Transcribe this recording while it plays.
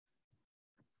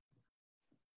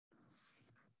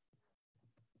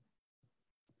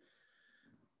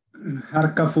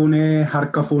Harka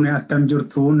fuunee attam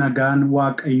jirtu nagaan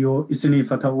waaqayyoo isiniif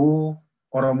haa ta'u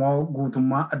Oromoo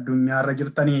guutummaa addunyaarra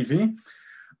jirtanii fi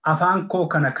afaan koo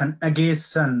kana kan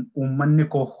dhageessan uummanni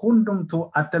koo hundumtuu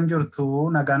attam jirtu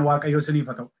nagaan waaqayyoo isiniif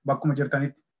haa ta'u bakkuma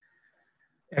jirtanitti.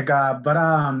 Egaa bara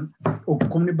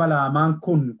dhukkubni balaamaan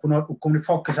kun kunoo dhukkubni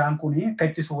fokkisaan kun akka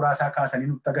itti suuraa isaa kaasanii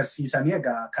nutti agarsiisanii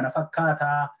egaa kana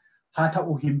fakkaataa haa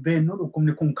ta'u hin beeknu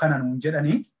dhukkubni kun kana nuun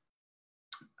jedhanii.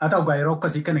 Atau gairo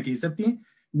akkasii kana keessatti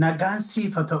nagaan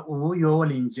siif haa ta'u yoo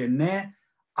waliin jennee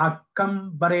akkam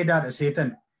bareedaadha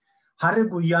seetan. Harri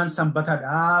guyyaan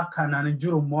sanbatadha kanaan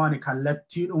jiru immoo ani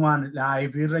kallattiidhumaan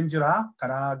laayivii irra jira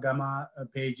karaa gama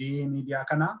peejii miidiyaa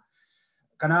kana.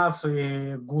 Kanaaf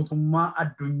guutummaa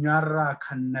addunyaarraa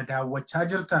kan na daawwachaa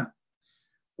jirtan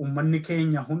uummanni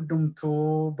keenya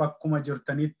hundumtuu bakkuma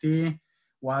jirtanitti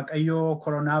waaqayyo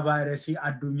koronaa vaayirasii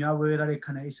addunyaa weerare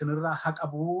kana isinirraa haa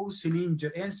qabu siniin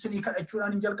jedheen sinii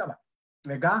kadhachuudhaan hin jalqaba.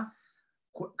 Egaa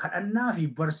kadhannaa fi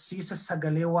barsiisa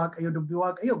sagalee waaqayyo dubbii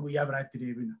waaqayyo guyyaa biraatti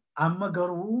deebina. Amma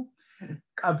garuu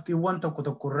qabxiiwwan tokko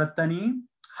tokko irrattanii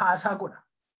haasaa godha.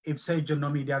 Ibsa ejjennoo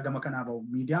miidiyaa gama kanaa bahu.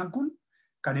 Miidiyaan kun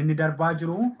kan inni darbaa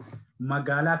jiru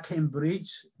magaalaa Cambridge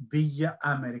biyya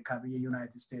Ameerikaa biyya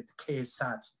United States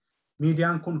keessaati.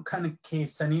 Miidiyaan kun kan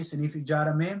keessanii siniif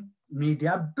ijaarame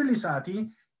miidiyaa bilisaati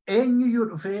eenyuyyuu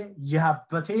dhufee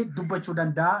yaabbatee dubbachuu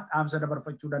danda'a dhaamsa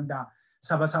dabarfachuu danda'a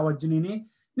saba isaa wajjiniin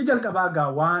ni jalqabaa gaa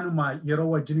waanuma yeroo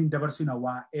wajjiniin dabarsina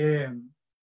waa'ee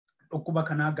dhukkuba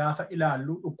kanaa gaafa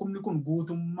ilaallu dhukkubni kun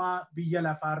guutummaa biyya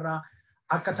lafaarraa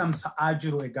akka tamsa'aa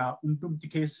jiru egaa hundumti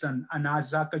keessan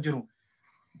anaasaa akka jiru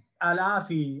dhalaa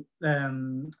fi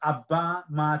abbaa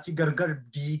maatii gargar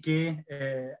diigee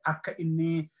akka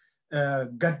inni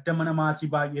gadda mana maatii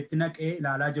baay'eetti naqee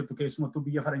ilaalaa jirtu keessumattuu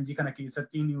biyya faranjii kana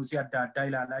keessatti niwusii adda addaa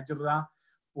ilaalaa jirra.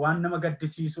 Waan nama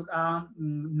gaddisiisudha.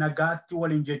 Nagaatti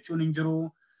waliin jechuun hin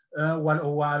jiru. Wal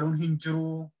owwaaluun hin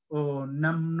jiru.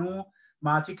 Namnu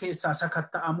maatii keessaa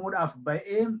sakatta'amuudhaaf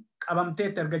ba'ee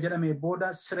qabamteetti erga jedhamee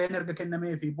booda sireen erga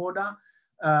kennamee fi booda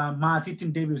maatiitti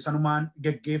hin deebi'u sanumaan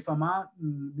geggeeffamaa.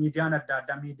 Miidiyaan adda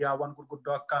addaa miidiyaawwan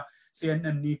gurguddoo akka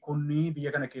CNN kunni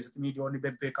biyya kana keessatti miidiyoonni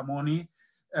bebbeekamooni.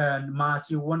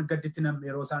 Maatiiwwan gadditti namni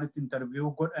yeroo isaanitti interview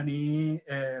godhanii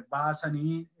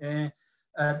baasanii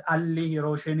dhalli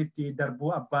yeroo isheen itti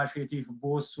darbuu abbaa isheetiif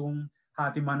boossuun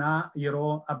haati manaa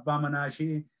yeroo abbaa manaa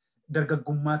ishee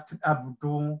dargaggummaatti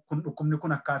dhabdu kun dhukkubni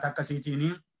kun akkaataa akkasiitiin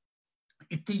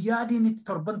itti yaadiin itti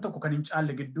torban tokko kan hin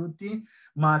caalle gidduutti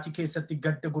maatii keessatti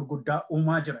gadda gurguddaa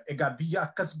uumaa jira. Egaa biyya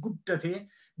akkas guddatee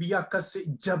biyya akkas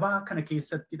jabaa kana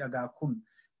keessatti dhagaa kun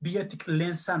biyya itti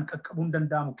qilleensaan qaqqabuun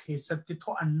danda'amu keessatti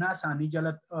to'annaa isaanii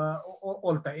jala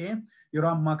ol ta'ee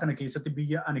yeroo ammaa kana keessatti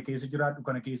biyya ani keessa jiraadhu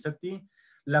kana keessatti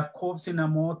lakkoobsi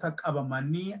namoota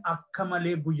qabamanii akka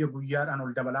malee guyya guyyaadhaan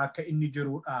ol dabalaa akka inni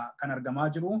jirudha kan argamaa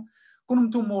jiru.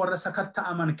 Kunumtuu immoo warra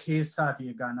sakatta'aman keessaati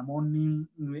egaa namoonni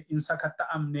hin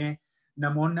sakatta'amne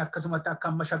namoonni akkasumatti akka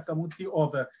amma shakkamutti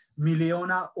over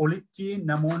miliyoona olitti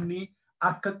namoonni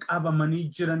akka qabamanii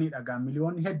jiranidha gaa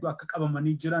miliyoonni hedduu akka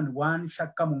qabamanii jiran waan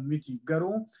shakkamu miti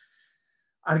garuu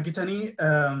argitanii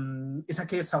isa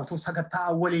keessaa utuu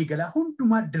sakatta'aa walii galaa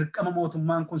hundumaa dirqama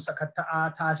mootummaan kun sakatta'aa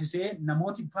taasisee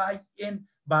namooti baay'een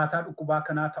baataa dhukkubaa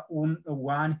kanaa ta'uun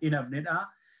waan hin hafnedha.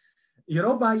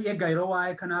 Yeroo baay'ee gaa yeroo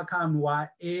waa'ee kanaa kaa'amnu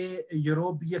waa'ee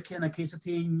yeroo biyya keenya keessa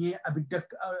teenyee abidda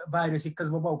vaayirasii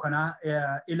akkas boba'u kanaa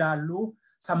ilaallu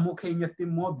sammuu keenyatti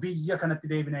immoo biyya kanatti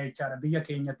deebina jechaadha. Biyya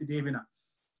keenyatti deebina.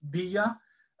 Biyya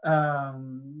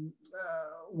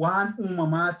waan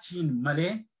uumamaatiin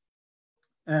malee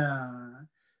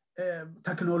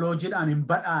teknooloojiidhaan hin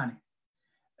badhaane.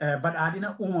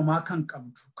 Badhaadhina uumamaa kan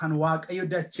qabdu, kan waaqayyo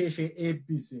dachee ishee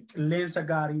eebbise, qilleensa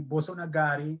gaarii, bosona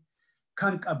gaarii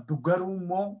kan qabdu garuu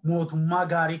immoo mootummaa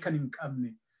gaarii kan hin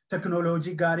qabne.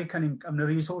 Teknooloojii gaarii kan hin qabne,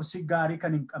 riisoorsii gaarii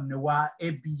kan hin qabne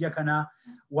waa'ee biyya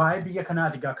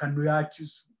kanaati gaa kan nu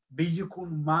yaachisu. Biyyi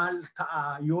kun maal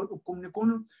ta'a yoo dhukkubni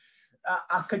kun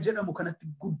akka jedhamu kanatti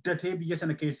guddatee biyya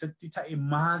sana keessatti ta'e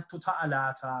maaltu ta'a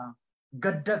laata?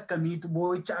 Gadda akkamiitu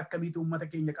boo'icha akkamiitu uummata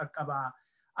keenya qaqqabaa?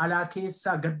 Alaa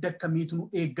keessaa gadda akkamiitu nu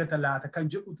eeggata laata kan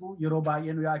jedhutu yeroo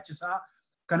baay'ee nu yaachisaa.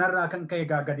 Kanarraa kan ka'e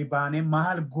gaa gadi baanee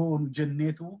maal goonu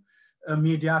jenneetu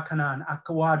miidiyaa kanaan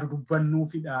akka waa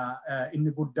dubbannuufidha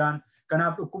inni guddaan.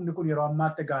 Kanaaf dhukkubni kun yeroo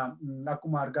ammaatti egaa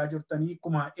akkuma argaa jirtanii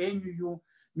akkuma eenyuyyuu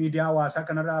miidiyaa hawaasaa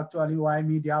kanarraa aktuaalii waa'ee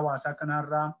miidiyaa hawaasaa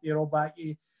kanarraa yeroo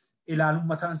baay'ee ilaaluun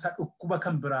mataan isaa dhukkuba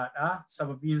kan biraadha.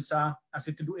 Sababiin isaa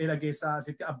asitti du'ee dhageessaa,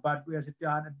 asitti abbaa du'e, asitti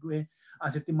haadha du'e,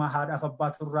 asitti haadhaaf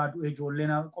abbaatu irraa du'e, ijoolleen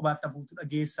kophaatti hafuutu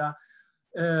dhageessaa.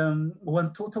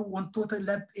 Wantoota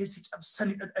lapheessi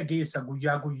cabsanidha dhageessa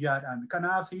guyyaa guyyaadhaan.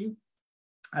 Kanaafi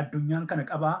addunyaan kana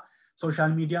qabaa.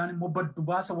 Social media immoo baddu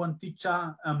baasa wanticha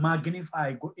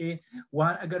magnify godhee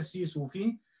waan agarsiisuu fi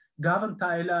gaafa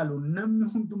taa'ee ilaalu namni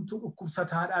hundumtuu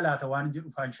dhukkubsataadha laata waan jedhu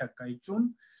faan shakka jechuun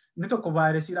inni tokko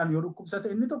vaayirasiidhaan yoo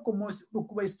dhukkubsate inni tokko immoo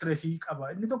dhukkuba stressii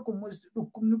qaba inni tokko immoo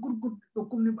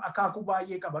dhukkubni akaakuu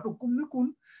baay'ee qaba dhukkubni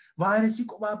kun vaayirasii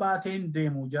kophaa baatee hin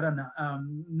deemu jarana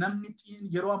namni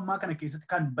yeroo ammaa kana keessatti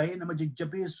kan bahee nama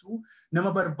jajjabeessu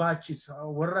nama barbaachisa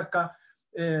warra akka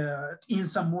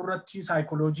xiinsammuu irratti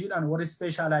saayikolojiidhaan warri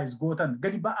speeshaalaayiz gootan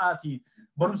gadi ba'aatii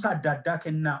barumsa adda addaa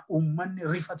kennaa uummanni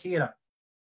rifateera.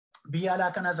 Biyya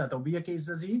alaa kanaas haa ta'u biyya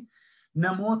keessas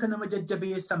namoota nama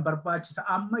jajjabeessan barbaachisa.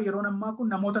 Amma yeroon ammaa kun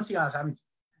namoota siyaasaa miti.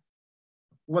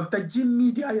 Waltajjiin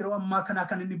miidiyaa yeroo ammaa kanaa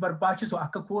kan inni barbaachisu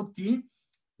akka kootti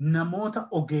namoota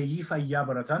ogeeyyii fayyaa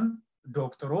baratan,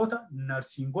 dooktoroota,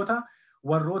 narsiingota,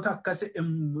 warroota akkas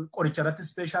qoricha irratti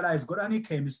speeshaalaayiz godhanii,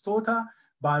 keemistoota,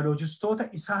 baayoloojistoota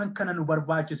isaan kana nu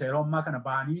barbaachisa yeroo ammaa kana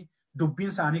ba'anii dubbiin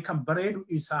isaanii kan bareedu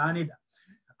isaanidha.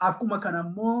 Akkuma kana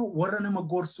immoo warra nama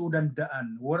gorsuu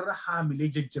danda'an, warra haamilee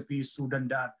jajjabeessuu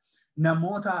danda'an,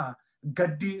 namoota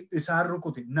gaddi isaan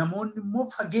rukute, namoonni immoo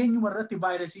fageenyuma irratti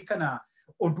vaayirasii kana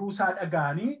oduu isaa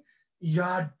dhaga'anii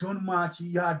yaaddoon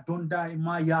maatii, yaaddoon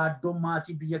daa'imaa, yaaddoon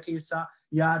maatii biyya keessaa,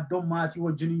 yaaddoon maatii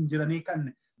wajjiniin jiranii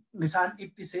kan isaan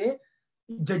dhiphisee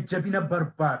jajjabina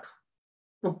barbaadu.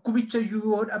 Dhukkubicha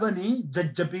yoo dhabanii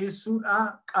jajjabeessuudhaa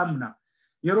qabna.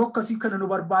 Yeroo akkasii kana nu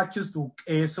barbaachistu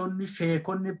qeessonni,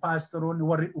 sheekonni, paastoroonni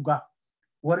warri dhugaa,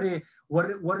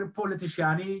 warri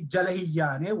pooletishaanii jala hin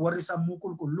yaane, warri sammuu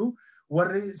qulqulluu,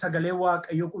 warri sagalee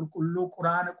waaqayyoo qulqulluu,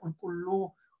 quraana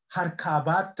qulqulluu harkaa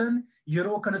baattan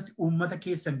yeroo kanatti uummata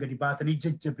keessan gadi baatanii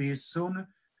jajjabeessuun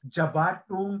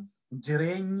jabaadhuun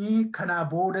jireenyi kanaa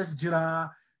boodas jira.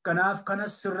 Kanaaf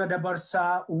kanas sirra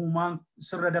dabarsaa uumaan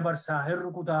sirra dabarsaa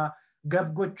hirrukutaa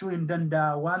gab gochuu hin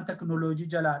danda'a waan teknooloojii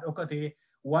jalaa dhokate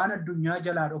waan addunyaa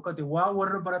jalaa dhokate waan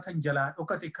warra baratan jalaa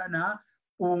dhokate kana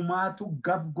uumaatu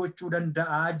gab gochuu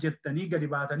danda'a jettanii gadi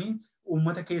baatanii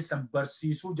uummata keessan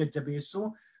barsiisuu jajjabeessuu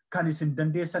kan isin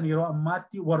dandeessan yeroo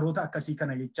ammaatti warroota akkasii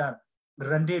kana jechaadha.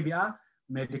 Irran deebi'aa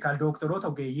meedikaal dooktoroota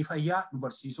ogeeyyii fayyaa nu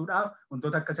barsiisuudhaaf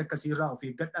wantoota akkasii irraa of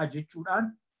eeggadhaa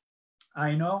jechuudhaan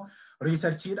I know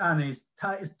researchiidhaan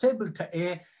stable ta'ee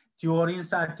tiyooriin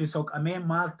isaa itti soqamee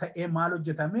maal ta'ee maal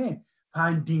hojjetamee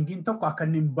faayindiingiin tokko akka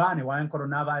inni hin baane waan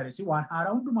koronaa vaayirasii waan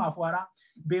haaraa hundumaaf waaraa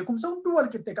beekumsa hunduu wal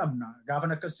qixxe qabna.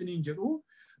 Gaafan akkasiniin jedhu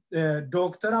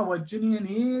dooktara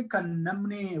wajjiniin kan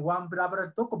namni waan biraa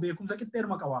barate tokko beekumsa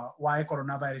qixxeedhuma qaba waa'ee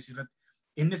koronaa vaayirasii irratti.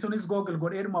 Inni sunis Google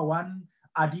godheedhuma waan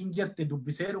adiin jette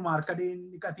dubbiseedhuma harka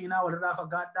dhiqatiinaa walirraa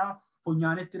fagaadhaa.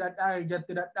 Funyaanitti dhadhaa,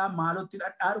 ijatti dhadhaa, maalotti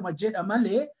dhadhaadhuma jedha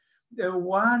malee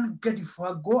waan gadi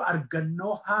fagoo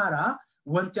argannoo haaraa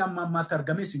wanti amma ammaatti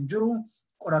argames hin jiru.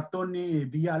 Qorattoonni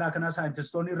biyya alaa kanaa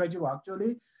saayintistoonni irra jiru actually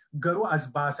garuu as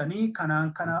baasanii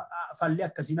kanaan kana falli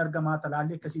akkasiin argamaa,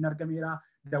 talaalli akkasiin argameera,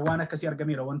 dawaan akkasii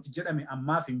argameera wanti jedhame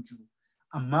ammaaf hin jiru.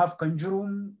 Ammaaf kan jiru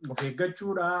of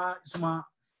eeggachuudha. Isuma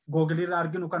Google irraa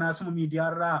arginu kanaa isuma miidiyaa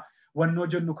irraa wannoo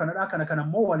jennu kanadha. Kana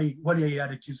immoo walii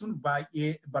yaadachiisuun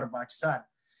baay'ee barbaachisaadha.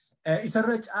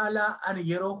 Isarra caalaa ani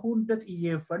yeroo hunda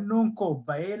xiyyeeffannoon koo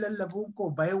bahee lallabuun koo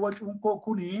bahee wacuun koo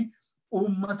kuni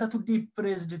uummatatu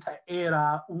dipireesdi ta'eera.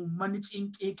 Uummanni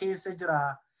cinqii keessa jira.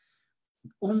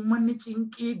 Uummanni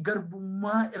cinqii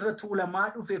garbummaa irra tuulamaa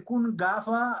dhufe kun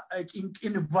gaafa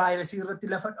cinqiin vaayirasii irratti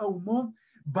lafa dha'u immoo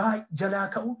jalaa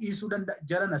ka'uu dhiisuu danda'a.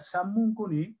 Jarana sammuun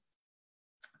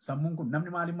kun namni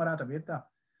maaliin maraata beektaa?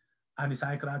 Ani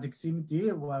saayikiraatikii miti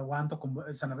waan tokko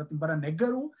sanarratti hin baranne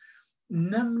garuu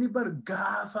namni bar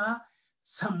gaafa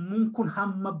sammuun kun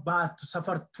hamma baattu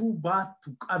safartuu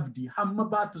baattu qabdi hamma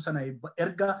baattu sana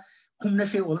erga humna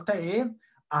ishee ol ta'ee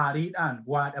aariidhaan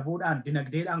waa dhabuudhaan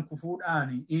dinagdeedhaan kufuudhaan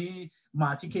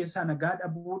maatii keessaa nagaa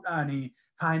dhabuudhaan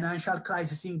faayinaanshaal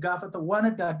kiraayisisiin gaafa ta'u waan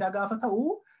adda addaa gaafa ta'u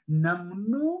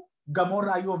namnu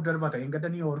gamoorraa yoo of darbata hin gadda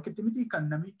Niiwuyoorkitti miti kan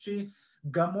namichi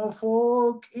gamoo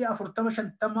fooqii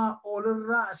 40-50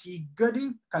 olirraa asii gadi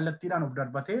kallattiidhaan of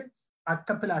darbatee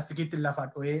akka pilaastikiitti lafa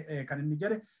dho'ee kan inni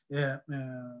jedhe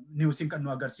niwusiin kan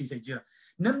nu agarsiise jira.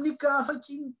 Namni gaafa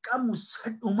cinqamu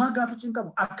sadhumaa gaafa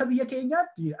cinqamu akka biyya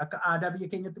keenyaatti akka aadaa biyya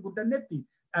keenyatti guddannetti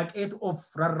dhaqeetu of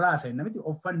rarraasa namni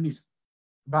of fannisa.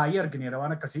 Baay'ee argineera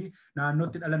waan akkasii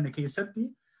naannootti dhalanne keessatti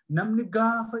namni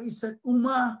gaafa isa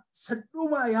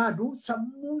dhumaa yaadu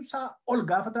sammuusaa ol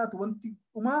gaafa taatu wanti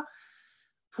dhumaa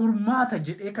furmaata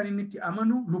jedhee kan inni itti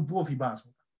amanu lubbuu ofii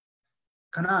baasudha.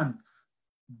 Kanaan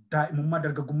daa'imummaa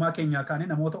dargaggummaa keenyaa kaanii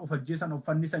namoota of ajjeesan of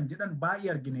fannisan jedhan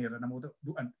baay'ee argineera namoota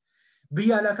du'an.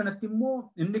 Biyya alaa kanatti immoo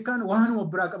inni kaan waanuma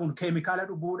biraa qabuun keemikaala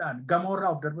dhuguudhaan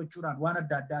gamoorraa of darbachuudhaan waan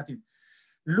adda addaatiin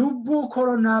lubbuu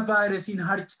koronaa vaayirasiin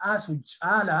harcaasu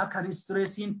caalaa kan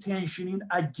stresiin tenshiniin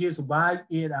ajjeesu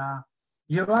baay'eedha.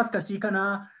 Yeroo akkasii kana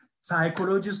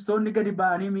saayikolojistoonni gadi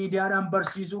ba'anii miidiyaadhaan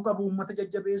barsiisuu qabu, uummata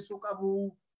jajjabeessuu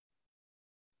qabu.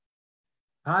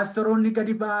 Paastoroonni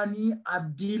gadi ba'anii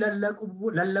abdii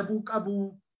lallabuu qabu.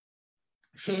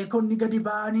 Sheekonni gadi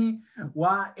ba'anii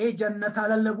waa'ee jannataa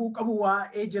lallabuu qabu,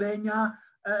 waa'ee jireenyaa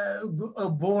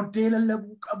booddee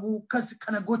lallabuu qabu,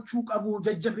 kana gochuu qabu,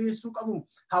 jajjabeessuu qabu.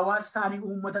 Hawaasa isaanii,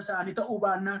 uummata isaanii ta'uu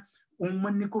baannaan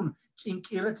uummanni kun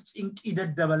cinqii irratti cinqii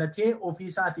daddabalatee ofii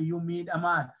isaatiiyyuu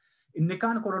miidhamaadha. Inni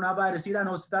kaan koronaa vaayirasiidhaan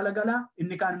hospitaala galaa,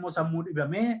 inni kaan immoo sammuu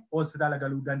dhibamee hospitaala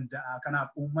galuu danda'a.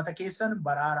 Kanaaf uummata keessan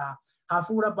baraaraa.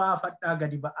 Hafuura baafadhaa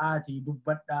gadi ba'aatii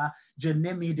dubbadhaa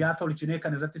jennee miidiyaa tolchinee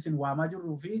kan irratti isin waamaa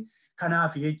jirruu fi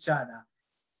kanaaf jechaadha.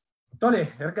 Tole,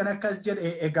 ergan akkas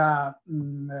jedhe egaa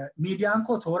miidiyaan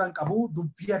koo tooran qabu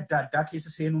dubbii adda addaa keessa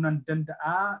seenuu nan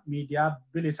danda'a. Miidiyaa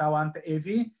bilisaa waan ta'eef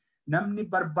namni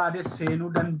barbaade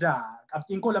seenuu danda'a.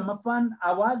 Qabxiin koo lammaffaan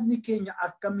hawaasni keenya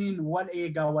akkamiin wal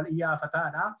eegaa wal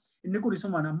iyyaafataadha. Inni kun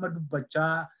isumaan amma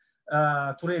dubbachaa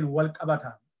tureen wal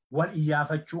qabata. Wal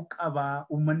iyyaafachuu qaba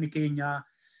uummanni keenya.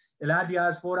 Ilaa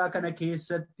diaasfooraa kana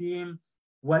keessatti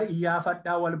wal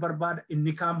iyyaafadhaa wal barbaada.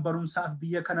 Inni kaan barumsaaf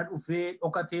biyya kana dhufee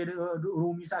dhokatee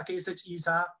ruumii isaa keessa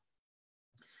ciisaa.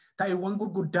 Ta'iiwwan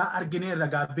gurguddaa argineerra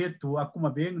gaabbeettu akkuma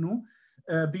beeknu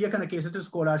biyya kana keessatti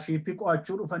iskoolaarshiippii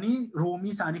qo'achuu dhufanii ruumii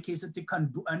isaanii keessatti kan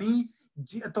du'anii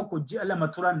ji'a tokko ji'a lama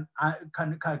turan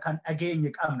kan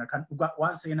dhageenye qabna, kan dhugaa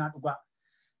waan seenaa dhugaa.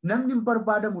 Namni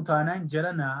barbaadamu taanaan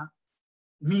jiranaa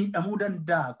miidhamuu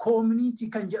danda'a. Community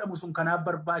kan jedhamu sun kanaaf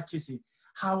barbaachise.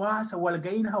 Hawaasa,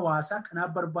 walga'iin hawaasaa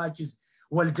kanaaf barbaachise.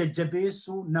 Wal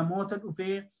jajjabeessuu, namoota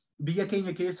dhufee biyya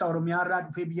keenya keessa Oromiyaa irraa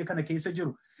dhufee biyya kana keessa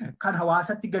jiru kan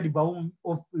hawaasatti gadi ba'uu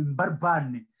of hin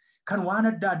barbaanne, kan waan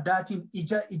adda addaatiin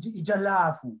ija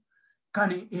laafu,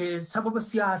 kan sababa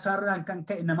siyaasaarraan kan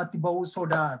ka'e namatti ba'uu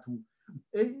sodaatu.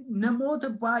 Namoota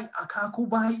akaakuu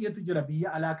baay'eetu jira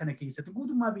biyya alaa kana keessatti,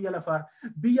 guutummaa biyya lafaa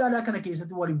biyya alaa kana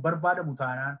keessatti waliin barbaadamu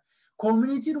taanaan,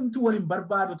 community dhumtu waliin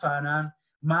barbaadu taanaan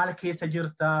maal keessa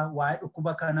jirtaa, waa'ee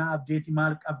dhukkuba kanaa abdeetii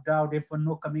maal qabdaa,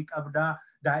 odeeffannoo akkamii qabdaa,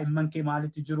 daa'imman kee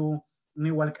maalitti jiru,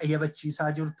 ni wal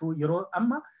qayyabachiisaa jirtu.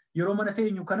 Yeroo mana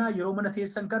teenyu kana, yeroo mana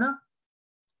teessan kana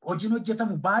hojiin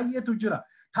hojjetamu baay'eetu jira.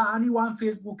 Ta'anii waan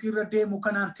Facebook irra deemu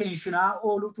kanaan teenshinaa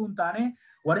oolutu hin taane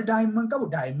warri daa'imman qabu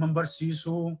daa'imman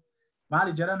barsiisuu.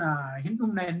 Maali jarana hin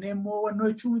dhumna jennee immoo wannoo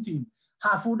jechuu miti.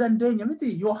 Hafuu dandeenya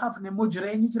miti, yoo hafne immoo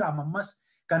jireenyi jira ammas.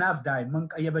 Kanaaf daa'imman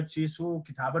qayyabachiisuu,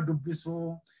 kitaaba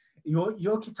dubbisuu.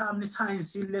 Yoo kitaabni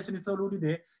saayinsii illee isinitti toluu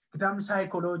dide, kitaabni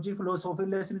saayikooloojii, filosoofii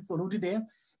illee isinitti toluu dide,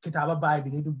 kitaaba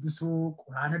Baayibilii dubbisuu,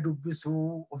 Quraana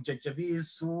dubbisuu, of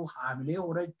jajjabeessuu, haamilee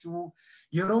horachuu,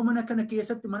 yeroo mana kana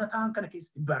keessatti, mana ta'an kana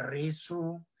keessatti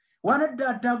barreessuu, waan adda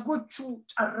addaa gochuu,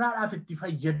 carraadhaaf itti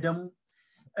fayyadamu,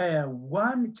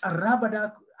 waan carraa badaa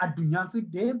addunyaan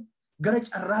fiddee gara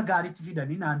carraa gaariitti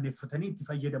fidanii naanneeffatanii itti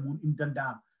fayyadamuun hin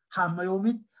danda'amu. Hamma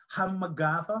yoomitti, hamma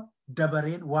gaafa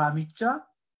dabareen waamichaa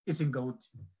isin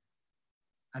ga'utti.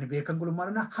 Ani beekan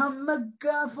gulummaadhaan hamma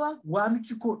gaafa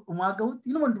waamichi koo dhumaa ga'utti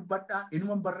inuman dubbadhaa,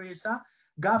 inuman barreessaa,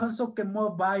 gaafa sokke immoo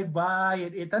baay'ee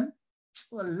dheetan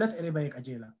callata eree baay'ee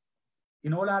qajeela.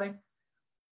 Inoolaare?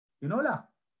 Inoolaa?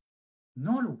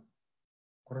 Noolu.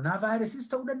 Koronaa vaayirasiis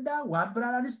ta'uu danda'a, waan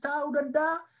biraadhaanis ta'uu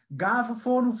danda'a. Gaafa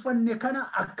foon uffanne kana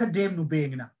akka deemnu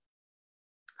beekna.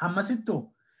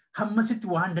 Hammasitti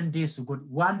waan dandeessu godhi,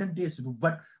 waan dandeessu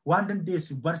dubbadhu, waan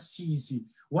dandeessu barsiisi,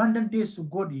 waan dandeessu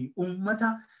godhi.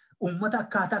 Uummata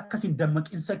akkaataa akkasiin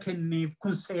dammaqinsa kenneef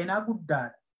kun seenaa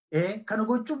guddaadha. Kana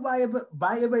gochuun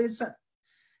baay'ee bayeessadha.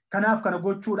 Kanaaf kana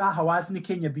gochuudhaa hawaasni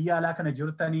keenya biyya alaa kana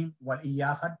jirtanii wal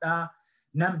iyyaafadhaa.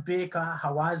 Nan beeka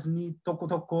hawaasni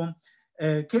tokko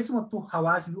keessumattuu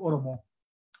hawaasni Oromoo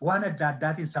waan adda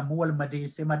addaatiin sammuu wal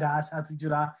madeessee madaasaatu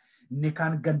jira. Inni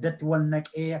kaan gandatti wal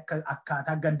naqee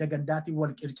akkaataa gandaatiin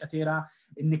wal qircateera.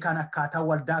 Inni kaan akkaataa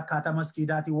waldaa akkaataa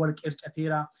maskiidaatiin wal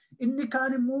qircateera. Inni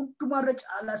kaan immoo hundumarra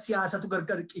caalaa siyaasatu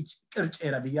gargar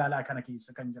qirceera biyya alaa kana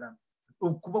keessa kan jiran.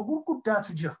 Dhukkuba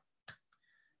gurguddaatu jira.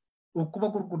 Dhukkuba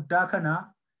gurguddaa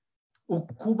kana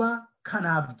dhukkuba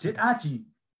kanaaf jedhaati.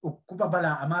 Dhukkuba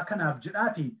balaa'amaa kanaaf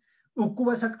jedhaati.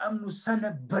 Dhukkuba isa qabnu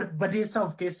sana barbadeessaa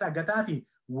of keessaa gataati.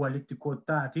 Walitti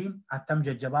kottaati. Attam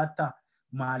jajjabaattaa.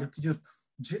 Maalitti jirtu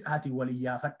jedhaati wal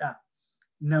iyyaafadhaa.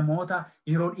 Namoota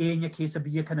yeroo dhiyeenya keessa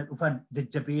biyya kana dhufan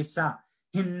jajjabeessaa,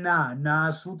 hinnaa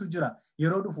naasuutu jira.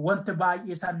 Yeroo dhufu wanta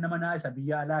baay'ee isaan nama naasa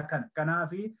biyya alaa kana.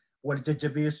 Kanaaf wal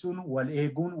jajjabeessuun, wal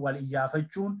eeguun, wal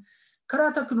iyyaafachuun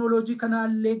karaa teknooloojii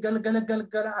kanaallee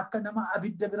galgala akka nama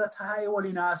abidda bira taa'ee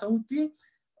waliin haasa'utti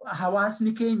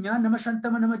hawaasni keenya nama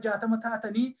 50 nama 60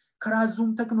 taatanii karaa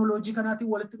Zoom teknooloojii kanaatiin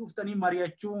walitti dhuftanii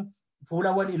mari'achuu,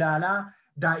 fuula wal ilaalaa,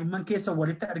 daa'imman keessa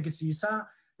walitti argisiisaa,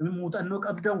 muuxannoo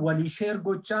qabdan walii sheer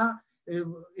gochaa.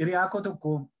 Hiriyaa koo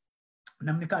tokko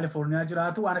namni Kaalifoorniyaa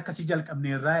jiraatu waan akkasii jalqabne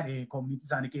irraa koomunitii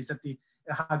isaanii keessatti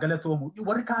haa galatoomu.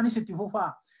 Warri kaanis itti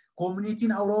fufaa.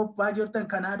 Koomunitiin Awurooppaa jirtan,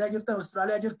 Kanaadaa jirtan,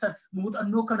 Awustiraaliyaa jirtan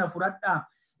muuxannoo kana fudhadhaa.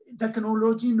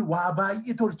 Teknooloojiin waa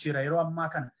baay'ee tolcheera yeroo ammaa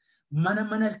kana.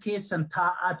 Mana keessan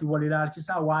taa'aati wal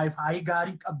ilaalchisaa Wi-Fi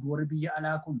gaarii qabdu warri biyya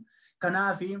alaa kun.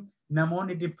 Kanaaf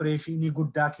namoonni dipireeshinii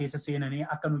guddaa keessa seenanii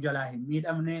akka nu jalaa hin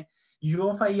miidhamne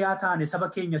yoo fayyaa taane saba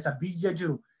keenya isa biyya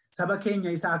jiru, saba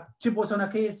keenya isa achi bosona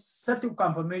keessatti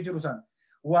ukkaanfamee jiru sana,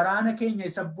 waraana keenya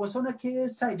isa bosona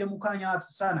keessa ija mukaa nyaatu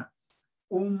sana,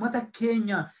 uummata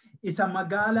keenya isa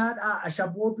magaalaadhaa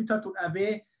ashaboo bitatu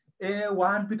dhabee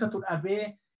waan bitatu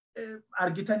dhabee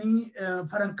argitanii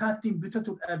farankaattiin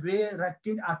bitatu dhabee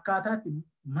rakkin akkaataatti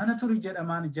mana turi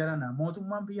jedhamaan jarana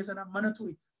mootummaan biyya sana mana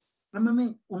turi. Namni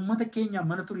uummata keenya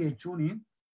mana turi jechuun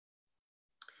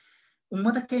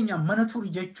uummata keenya mana turi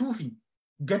jechuu fi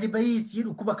gadi bahiitii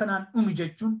dhukkuba kanaan dhumi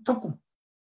jechuun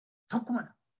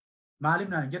tokkumadha. Maaliif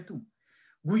naan jettu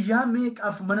guyyaa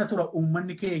meeqaaf mana tura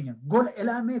uummanni keenya gola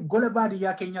elaamee gola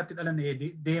baadiyyaa keenyaatti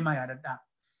dhalanne deemaa yaadadhaa.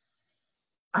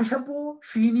 Ashaboo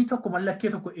shiinii tokko mallakkee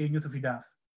tokko eenyutu fidaaf?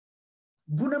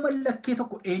 Buna mallakkee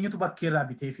tokko eenyutu bakkeerraa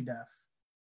bitee fidaaf?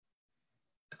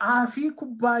 Xaafii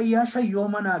kubbaayyaa shayyoo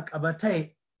manaa qaba ta'e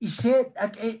ishee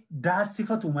dhaqee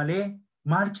daasifatu malee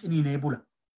maal ciniinee bula?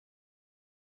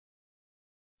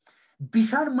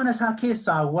 Bishaan mana isaa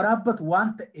keessaa waraabbatu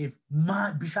waan ta'eef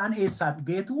bishaan eessaa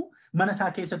dhugeetu mana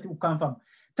isaa keessatti ukkaanfama.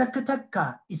 Takka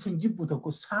isin jibbu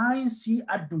tokko saayinsii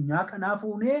addunyaa kanaa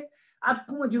fuunee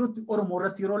akkuma jirutti Oromoo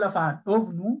irratti yeroo lafaan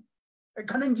dhoofnu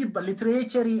kanan jibba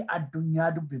litireecharii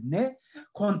addunyaa dubbifnee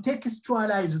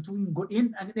kontekstuwaalaayizituu hin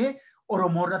godhin dhaqnee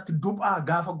Oromoo irratti duphaa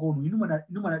gaafa goonu inuma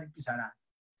na dhiphisanaa.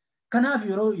 Kanaaf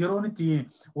yeroon itti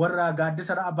warra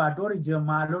gaaddisa Ra'abaa Doori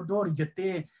maaloo Doori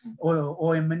jettee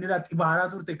OMN irratti ibaaraa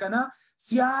turte kana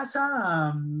siyaasa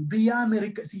biyya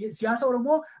Ameerikaa siyaasa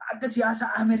Oromoo akka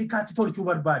siyaasa Ameerikaatti tolchuu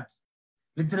barbaaddi.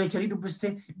 Litireecharii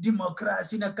dubbiste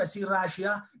dimookiraasiin akkasii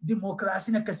Raashiyaa,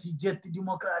 dimookiraasiin akkasii jetti,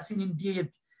 dimookiraasiin Indiyaa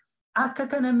jetti. Akka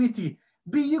kana miti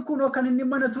biyyi kunoo kan inni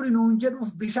mana turi nuun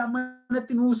jedhuuf bishaan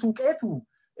manatti nuu suuqeetu.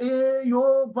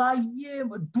 Yoo baay'ee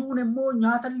duun immoo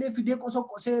nyaatallee fidee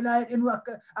qosee laayedhenu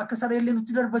akka sareellee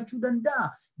nutti darbachuu danda'a.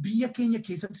 Biyya keenya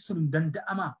keessatti sun hin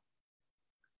danda'ama.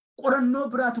 Qorannoo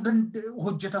biraatu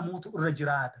hojjetamuutu irra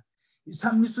jiraata.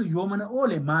 Sabni sun yoo mana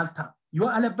oole maal ta'a? Yoo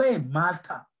ala ba'e maal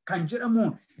ta'a? Kan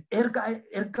jedhamuun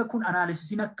erga kun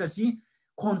anaalisisiin akkasii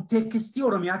konteekistii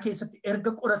Oromiyaa keessatti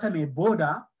erga qoratame booda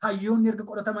hayyoonni erga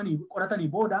qoratanii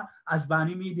booda as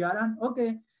baanii miidiyaadhaan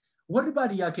warri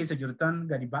baadiyyaa keessa jirtan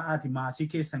gadi ba'aati maasii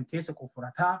keessan keessa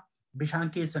qofurataa bishaan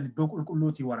keessan iddoo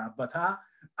qulqulluutii waraabbataa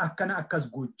akkana akkas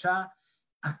gochaa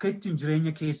akka ittiin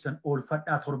jireenya keessan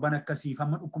oolfadhaa torban akkasiif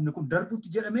hamma dhukkubni kun darbutti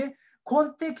jedhamee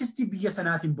konteekistii biyya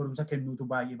sanaatiin barumsa kennuutu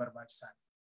baay'ee barbaachisaadha.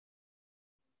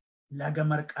 Laga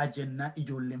marqaa jennaa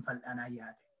ijoolleen fal'aanaa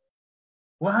yaade.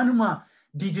 Waanuma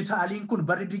dijitaaliin kun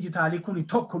barri dijitaalii kun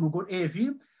tokko nu godhee fi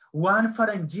waan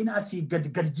faranjiin asii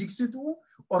gad jigsitu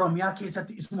Oromiyaa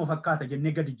keessatti isuma fakkaata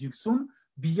jennee gad jigsuun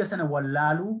biyya sana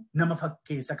wallaaluu nama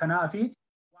fakkeessa. Kanaaf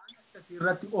waan akkasii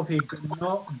irratti of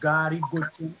eeggannoo gaarii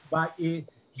gochuun baay'ee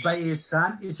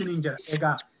bayeessaan isiniin jira.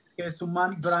 Egaa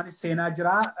keessummaan biraan seenaa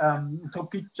jira.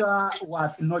 Tokkicha waa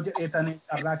xinnoo jedheetan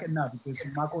carraa kennaafi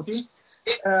keessummaa kooti.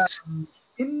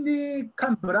 Inni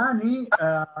kan biraani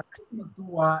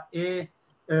waa'ee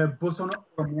bosona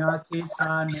Oromiyaa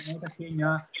keessaa namoota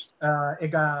keenya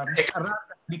egaa carraa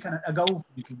kana dhaga'uuf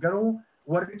miti garuu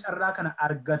warri carraa kana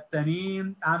argattanii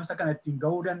dhaamsa kana ittiin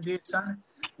ga'uu dandeessan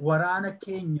waraana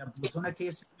keenya bosona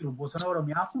keessa jiru bosona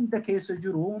Oromiyaa hunda keessa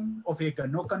jiru of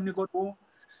eeggannoo kan inni godhu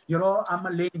yeroo amma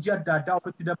leenjii adda addaa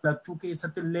ofitti dabalachuu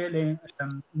keessatti illee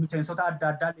miseensota adda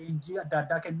addaa leenjii adda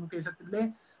addaa kennuu keessatti illee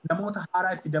namoota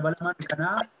haaraa itti dabalaman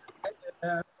kanaa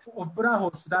of biraa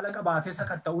hospitaala qabaatee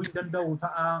sakatta'uu hin danda'u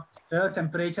ta'a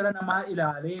tempereechara namaa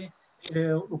ilaalee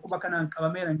dhukkuba kanaan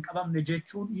qabameera hin qabamne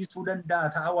jechuu dhiisuu danda'a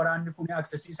ta'a waraanni kun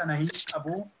aksesii sana hin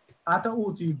qabu haa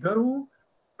ta'uuti garuu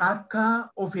akka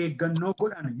of eeggannoo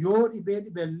godhan yoo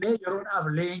dhibellee yeroodhaaf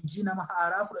leenjii nama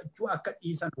haaraa fudhachuu akka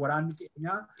dhiisan waraanni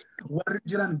keenya warri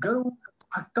jiran garuu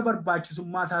akka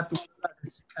barbaachisummaa isaatti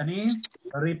siqanii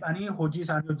riphanii hojii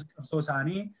isaanii hojii qabsoo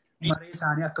isaanii maree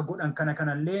isaanii akka godhan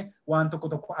kanallee waan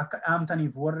tokko akka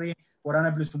dhaamtaniif warri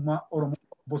waraana bilisummaa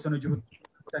Oromoo bosona jirutti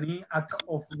tanii akka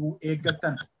of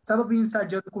eeggatan sababiin isaa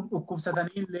jarri kun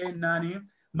dhukkubsatanii illee naanii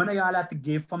mana yaalaatti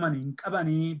geeffaman hin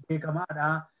qabanii beekamaadha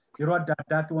yeroo adda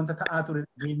addaatti wanta ta'aa ture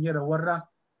dhageenyeera warra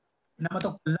nama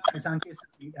tokko lama isaan keessa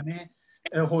miidhamee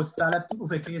hospitaalatti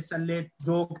dhufe keessallee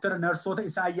dooktara narsoota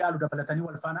isaa yaalu dabalatanii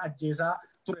wal faana ajjeesaa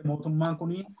ture mootummaan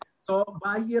kuni so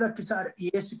baay'ee rakkisaa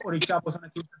dhiyeessi qorichaa bosona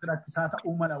keessatti rakkisaa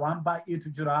ta'uu mala waan baay'eetu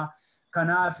jira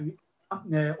kanaaf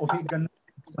of eeggannoo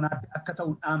bosonaatti akka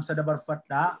ta'u dhaamsa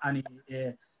dabarfadhaa ani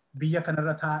biyya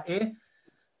kanarra taa'ee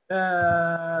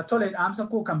tole dhaamsa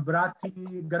koo kan biraatti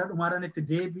gara dhumaarranitti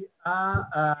deebi'aa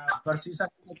barsiisaa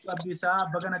qabbisaa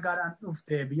baga nagaadhaan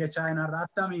dhufte biyya chaayinaa irraa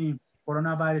attami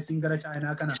koronaa vaayirasiin gara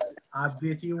chaayinaa kana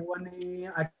abdeetiiwwan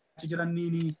achi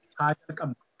jiraniin haa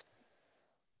jalqabnu.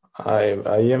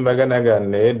 Ayyeen baga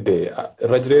nagaan edde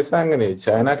irra jireessaan gani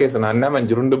chaayinaa keessa naannaman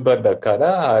jiruun dubbadda akkaadha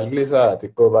haalli isaa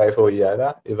xiqqoo baay'ee fooyya'aadha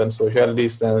even social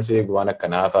distancing waan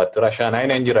akkanaa fa'aatti rashaanaa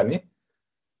hin jirani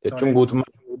jechuun guutummaa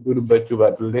hedduu dubbachuu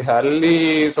baadhullee haalli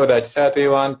sodaachisaa ta'e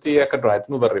wanti akka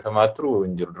duraatti nu barreeffamaa turu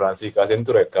hin jiru duraan sii kaaseen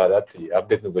ture akkaataatti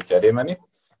update nu gochaa deemani.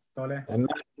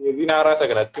 Keeziin haaraa isa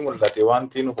kanatti mul'ate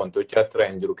wanti nuuf wantochaa ture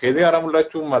hin jiru keezii haaraa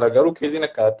mul'achuu mala garuu keeziin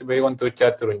akkaataatti bahee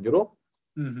wantochaa ture hin jiru.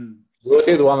 Yoo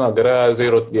ta'e waama gara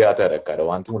zeerootti dhiyaataadha akkaadha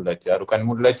wanti mul'achaa jiru kan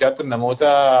mul'achaa ture namoota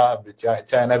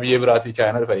chaayinaa biyya biraatii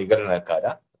chaayinaa dhufanii galan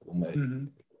akkaadha.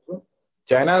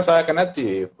 Chaayinaan isaa kanatti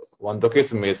wantoota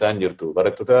keessummeessaa hin jirtu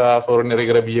barattoota foorinerii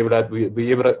gara biyya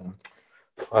bira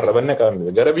harrabanna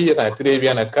qabame gara biyya isaaniitti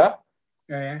deebi'an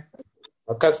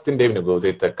akkasitti hin deebine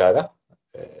gooteetti akkaadha.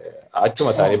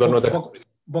 Achuma isaanii barnoota.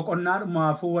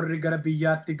 Boqonnaadhumaafuu warri gara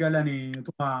biyyaatti galanii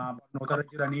utuma barnootarra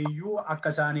jiraniiyyuu akka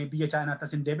isaanii biyya chaayinaatti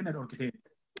as hin deebine dhorkitee.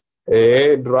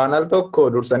 Duraan al tokko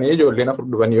dursanii ijoolleen afur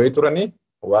dhufanii yoo turanii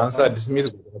waan isaa dismiis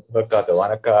fakkaata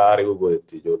waan akka ari'uu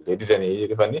gootetti ijoollee didanii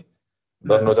dhufanii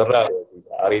barnootarraa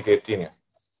ariiteettiin.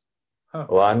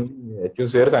 Waan jechuun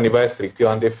seera isaanii baay'ee striiktii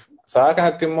waan ta'eef sa'a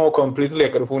kanatti immoo kompiliitilii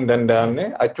akka dhufuu hin danda'amne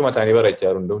achuma isaanii barachaa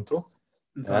jiru hundumtuu.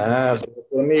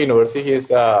 Barattoonni yuunivarsiitii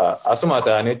keessaa asuma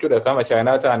ta'anii jechuudha kama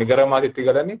chaayinaa ta'anii gara maatiitti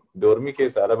galanii doormii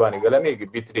keessaa ala baanii galanii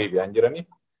gibbiitti deebi'an jiranii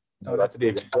moolaatti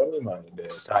deebi'an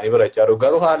ta'anii barachaa jiru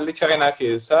garuu haalli chaayinaa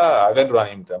keessaa haga duraan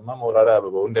himta amma moolaadhaa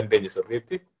baba'uu hin dandeenye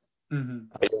sirriitti.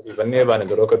 Ayyoo baane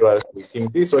garuu akka duraan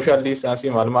himti sooshaal diistaansii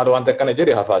maal wanta akkana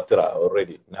jedhe hafaattira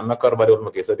already namni akka barbaade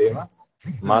waluma keessa deema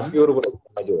maaskii yeroo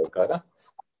godhatu jiru akkaadha.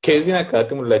 Keeziin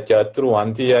akkaatti mul'achaa jiru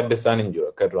wanti yaadda isaan hin jiru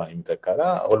akka duraan himta akkaadha.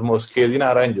 Almost keeziin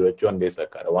haaraa hin jiru jechuu dandeessa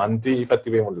akkaadha. Wanti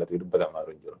ifatti bee mul'atee dubbatamaa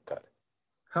hin jiru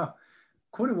akkaadha.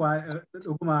 Kun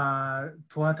dhuguma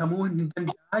to'atamuu hin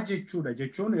danda'a jechuudha.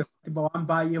 Jechuun waan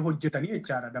baay'ee hojjetanii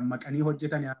jechaadha. Dammaqanii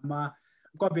hojjetanii amma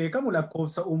akka beekamu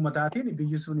lakkoofsa uummataatiin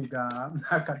biyyi sun egaa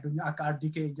akka addunyaa akka ardii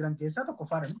kee jiran keessaa tokko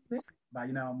faadha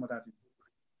baay'ina uummataatiin.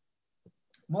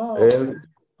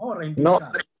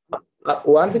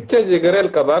 Wanticha gara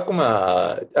jalqabaa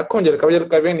akkuma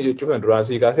jalqabeen jechuun duraan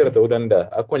sii kaaseera ta'uu danda'a.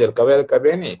 Akkuma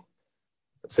jalqabeen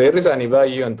seerri isaanii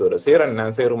baay'ee wantoodha. Seeraan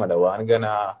naan seerumadha waan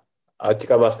ganaa achi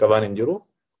qabaas qabaan hin jiru.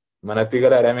 Manatti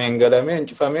galaadhamee hin galamee hin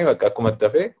cufamee bakka akkuma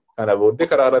tafee kana booddee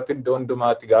karaa irratti iddoo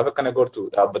hundumaatti gaafa akkana gortu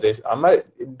dhaabbatee amma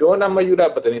iddoon ammayyuu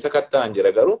dhaabbatanii sakatta'an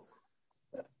jira garuu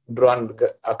duraan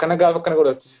akkana gaafa akkana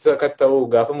godhatu sakatta'u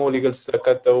gaafa moolii galtu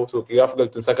sakatta'u suuqii gaafa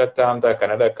galtu sakatta'amta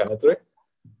akkana ture.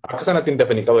 Akka sanatti hin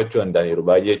dafanii qabachuu danda'aniiru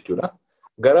baay'ee jechuudha.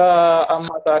 Gara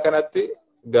amma isaa kanatti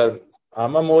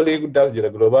amma moolii guddaas jira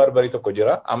gloobaal barii tokko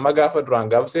jira. Amma gaafa duraan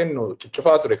gaafa seennu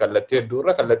cuccufaa ture kallattii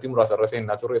hedduurra kallattii muraasarra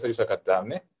seennaa turre isa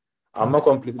sakatta'amne amma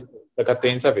kompiliitii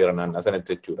sakatta'insa feera naannaa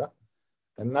sanatti jechuudha.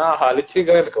 Innaa haalichi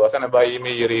gara jalqabaa sana baay'ee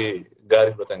meeyyarii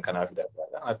gaarii fudhatan kanaafidha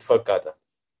natti fakkaata.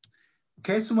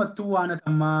 Keessumattuu waan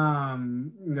ammaa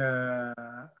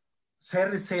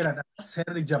seerri seeradha.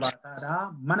 Seerri jabaataadha.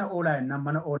 Mana oolaa jennaan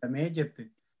mana oolamee jette.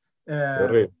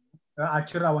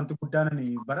 Achirraa wanti guddaan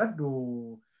baradhu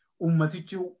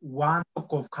ummatichi waan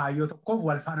tokkoof kaayyoo tokkoof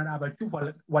wal faana dhaabachuuf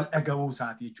wal dhagahuu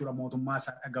isaati jechuudha. Mootummaa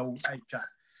isaa dhagahuudha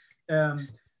jechaadha.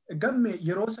 Gamme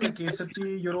yeroo sana keessatti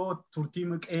yeroo turtii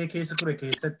qe'ee keessa ture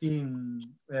keessatti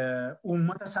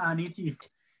uummata isaaniitiif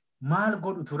maal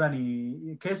godhu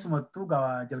turani keessumattuu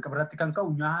jalqabarratti kan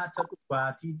ka'u nyaata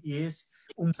dhugaatii dhiyeessi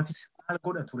uummatichi maal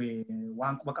godha ture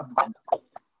waan quba qabdu kan.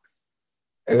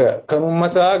 Kan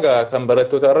uummataa kan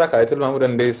barattoota irraa kaa'ee tilmaamuu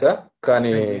dandeessa. Kan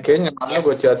keenya maal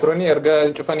gochaa turanii erga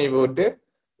cufanii booddee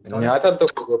nyaata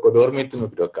tokko doormiitti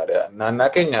nuuf dhokkaadha. Naannaa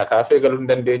keenya kaafee galuu hin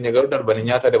dandeenye garuu darbanii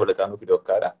nyaata dabalataa nuuf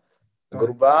dhokkaadha.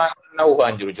 Gurbaan na'uu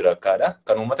waan jiru jira akkaadha.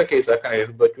 Kan uummata keessaa kan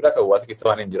dubbachuudha kan hawaasa keessa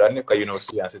waan hin jiraanne kan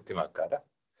yuunivarsiitii asitti makkaadha.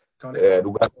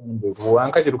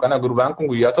 Waan kan jiru kana gurbaan kun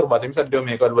guyyaa 78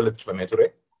 meeqa balbalatti cufamee ture.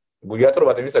 guyyaa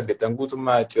 78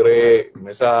 guutummaa ciree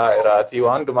misaa iraatii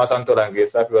waan hundumaa isaan tolaan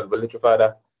keessaa fi balballi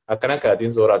cufaadha. Akkana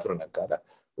akkaatiin sooraa turan akkaadha.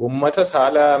 Uummata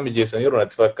haala mijeessaniiru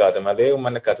natti fakkaata malee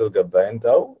uummanni akkaataa gabbaa'een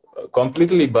taa'u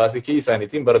completely baasikii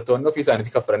isaaniitiin barattoonni ofii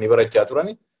isaaniitii kaffalanii barachaa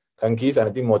turani kan kii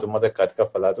isaaniitiin mootummaata akkaatii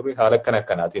kaffalaa ture haala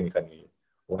akkanaatiin kan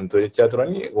wantoota jechaa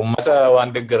turani uummata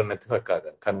waan deeggaran natti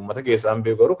fakkaata. Kan uummata keessaan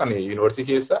beeku garuu kan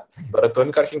yuunivarsiitii keessa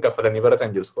barattoonni qarshiin kaffalanii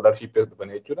baratan jiru skoolarshipii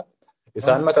dhufanii jechuudha.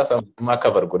 Isaan mataa isaa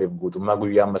kabar godheef guutummaa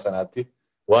guyyaa amma sanaatti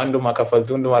waan hundumaa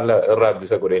kaffaltuu hundumaa irraa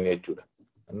bilisa godheen jechuudha.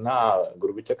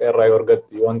 Gurbicha qeerraa yoo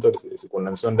argatti wantoota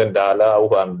quunnamsiisuun danda'alaa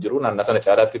uwwaam jiru naannoo sana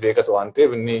caalaatti beekatu waan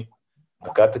ta'eef inni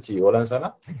akkaataa oolan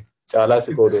sana caalaa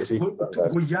si qoodeessi.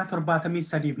 Guyyaa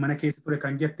 73 mana keessa ture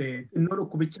kan jette innoo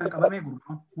dhukkubichaan qabamee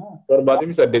gurguramu.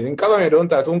 78 hin qabamee doon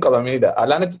taatuun qabameedha.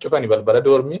 Alaan itti cufanii balbala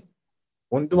doormii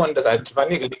hunduma hunda isaa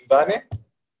cufanii gadi hin baane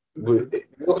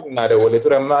yoo naada walee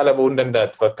ture amma ala ba'uu hin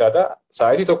danda'atti fakkaata.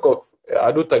 Sa'aatii tokkoof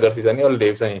aduutti agarsiisanii ol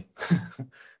deebisanii.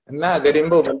 Naa gadi hin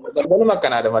ba'u balbaluma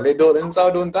akkanaadha malee doormiin isaa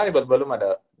odoo hin taane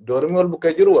balbalumadha. Doormii ol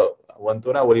bukkee jiru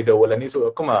wantoota walii dawwalanii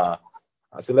akkuma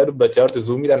asirra dubbachaa jirtu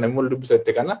zuumiidhaan namni wal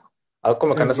dubbisatte kana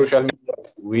akkuma kana sooshaal miidiyaa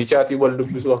wiichaatii wal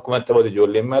dubbisu akkuma taphatu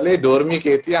ijoolleen malee doormii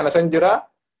keetii ana san jira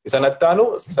isanatti aanu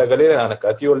sagalee naan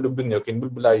akkaatii wal dubbinne yookiin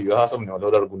bilbilaa yoo haasofne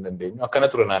wal arguu hin dandeenyu akkana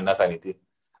ture naannaa isaaniiti.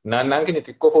 Naannaan keenya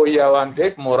xiqqoo fooyya'aa waan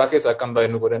ta'eef mooraa keessa akkam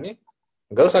baay'innu godhanii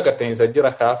garuu sakatteensa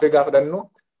jira kaafee gaaf dhannu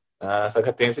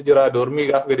sakatteensa jira doormii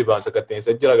gaaf gadi baan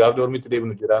sakatteensa jira gaaf doormiitti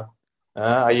deebinu jira.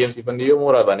 Ayyamsiifannii yoo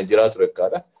mooraa baane jiraa ture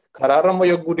akkaata. Karaarra immoo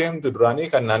yogguu deemtu duraanii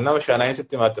kan naannama shaanaayii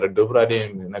sitti maatti iddoo biraa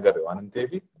deemne nagarre waan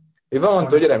ta'eef ifa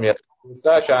wantoo jedhamee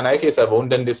shaanaayii keessaa ba'uu hin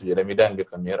dandeessu jedhamee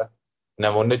daangeffameera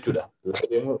namoonni jechuudha.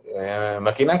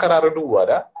 Makiinaan karaarra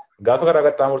duwwaadha. Gaafa karaa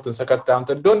qaxxaamurtuun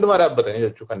sakattaamta iddoo hundumaa dhaabbatanii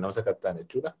jechuu kan nama sakattaan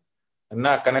jechuudha.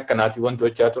 Innaa akkanaatii wanti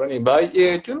hojjaa turanii baay'ee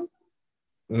jechuun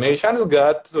meeshaanis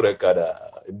gahaatti ture akkaadha.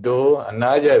 Iddoo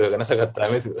annaa ajaa'iba kana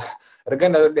sakattaameetu erga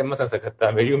nalallee amma san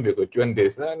sakattaamee iyyuu hin beeku jechuu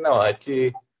dandeessa. Nama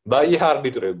achi baay'ee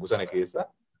haardii ture eeguu sana keessa.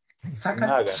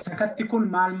 Sakatti kun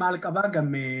maal qabaa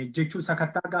gamme jechuun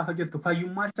sakattaa gaafa jettu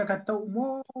fayyummaa sakatta'u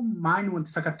moo maal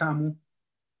wanti sakatta'amu?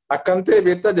 Akkam ta'e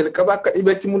beektaa jalqaba akka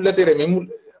dhibachi mul'ateera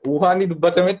wuhaanii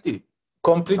dubbatametti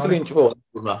completely hin cufa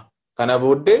wanti kana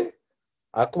booddee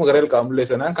akkuma gara ilqaa mul'ee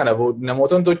sanaan kana booddee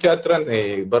namoota hojjechaa turan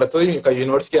barattoonni kan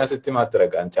yuunivarsiitii keessatti maatti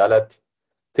ragaan caalaatti.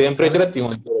 Tempereecharatti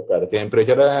wanti rakkaadha.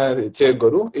 Tempereechara check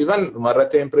godhu. Even marra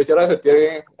tempereechara setti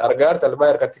argaa talbaa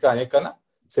harkatti kaanii kana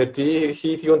setti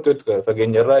hiitii wantoota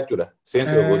fageenya irraa jechuudha.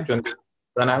 Seensi gochuun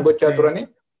sanaan gochaa turanii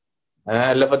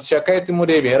lafatti shakkaa itti immoo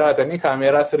deebi'ee raatanii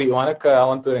kaameeraa sirii waan akka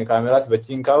wantoota kaameeraa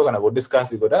sifachiin kaa'u kana booddee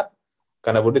iskaansii godha.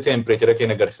 Kana booddee tempereechara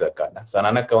keenya agarsiisa akkaadha.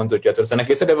 Sanaan akka wantoota hojjechaa turan sana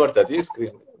keessa dabartati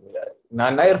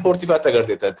naannaa eerpoortii faatti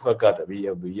agarteetti fakkaata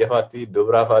biyya faatti iddoo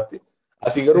biraa faatti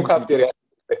asii garuu kaafteeriyaa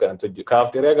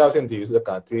kaafteeriyaa gaafa sentiivis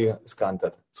akkanatti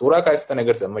iskaantata. Suuraa kaasisan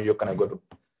agarsiisa ammayyoo akkana godhu.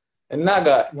 Innaa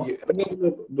egaa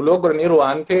buloo godhaniiru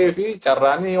waan ta'eef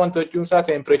carraanii wanta jechuun isaa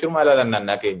tempereechuruma ilaalan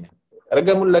naannaa keenya.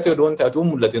 Erga mul'ate odoon taatu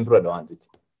mul'ateen turedha wantichi.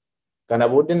 Kana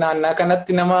booddee naannaa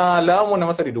kanatti nama lama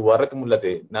nama sadi duwwaa irratti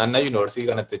mul'ate naannaa yuunivarsiitii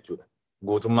kanatti jechuudha.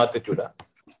 Guutummaatti jechuudha.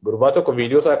 Gurbaa tokko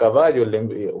viidiyoo isaa qabaa ijoolleen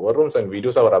warrumsan viidiyoo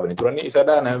isaa waraabanii turanii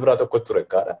isadha nama biraa tokkotti ture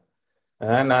akkaadha.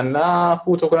 Naannaa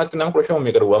fuutoo kanatti nama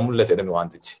 15 garuu waan mul'ate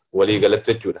wantichi walii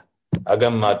galatti jechuudha.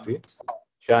 Agammaatti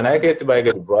shaanaayii keetti baay'ee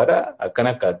gadi bu'aadha akkana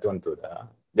akkaatti wantoota.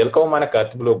 Jalqabumaan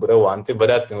akkaatti buloo godha wanti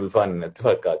badaatti ulfaanne natti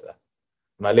fakkaata.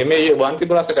 Malee wanti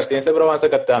biraa sakatteensa bira waan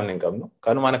sakattaamne hin qabnu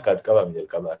kanumaan akkaatti qabame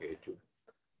jalqabaa kee jechuudha.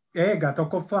 Egaa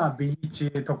tokkoffaa biyyichi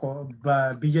tokko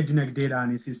biyya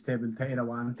dinagdeedhaanis stable ta'eera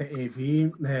waan ta'eef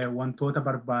wantoota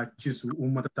barbaachisu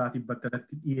uummata isaatiif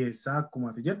battalatti dhiyeessaa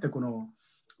akkuma jette kunoo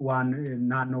waan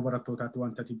naannoo barattootaatti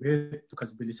wanta beektu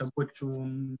kas bilisa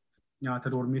gochuun nyaata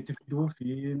doormiitti fiduu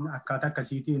fi akkaataa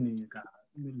akkasiitiin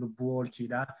lubbuu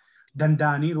oolchiidhaa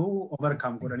danda'aniiru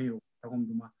overcome godhaniiru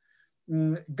hundumaa.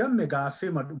 Gamme gaaffii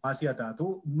maddumaa si'a taatu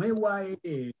mee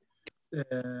waa'ee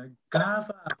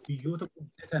gaafa biyyoota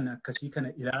guddatan akkasii kana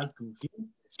ilaaltuu fi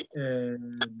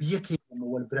biyya keenya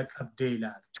wal bira qabdee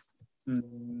ilaaltu.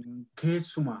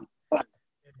 Keessumaa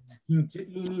hin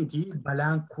jedhiiniiti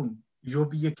balaan kun yoo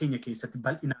biyya keenya keessatti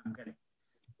bal'inaan gale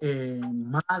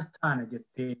maal taana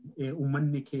jettee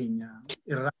uummanni keenya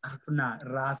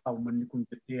irraa hafaa uummanni kun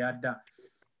jettee yaaddaa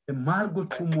maal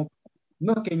gochuun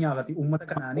moo keenyaafati uummata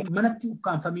kanaanii manatti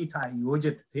ukkaanfamee taa'e yoo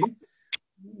jette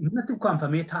manatti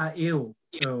ukkaanfamee taa'ee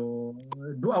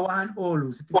du'a waan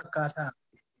oolu sitti fakkaataa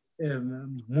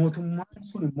mootummaan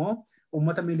sun immoo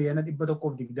uummata miliyoona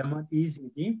 120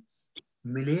 dhiisiiti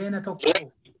miliyoona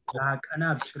 1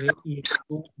 laaqanaaf ciree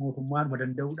dhiyeessuu mootummaadhuma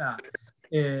danda'uudha.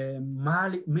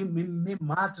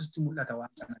 maaltu sitti mul'ata waan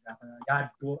kana gaafa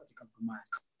yaaddoo ati qabdu maali?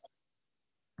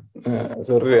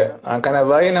 Sorry, kana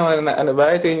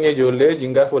baay'ee teenya ijoollee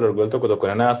jingaa fuudhar tokko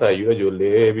nan haasaayyuu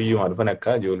ijoollee biyyumaa dhufan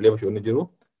akka ijoollee bashoonni jiru.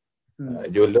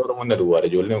 Ijoollee Oromoon na duwwaadha.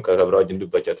 Ijoollee mukaa kabira wajjin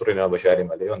dubbachaa turre nama bashaanii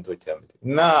malee wantoota miti.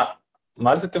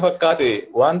 Maal sitti fakkaate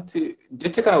wanti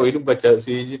jecha kana wayii dubbachaa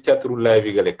si jecha turuun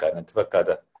laayivii galekkaa natti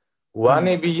fakkaata. Waan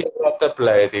biyya irratti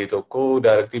appilaayi ta'e tokko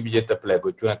daarektii biyyatti appilaayi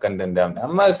gochuun akka hin danda'amne.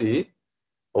 Ammas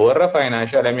warra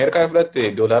faayinaanshiyal Ameerikaa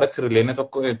fudhatte doolaara tiriliyoona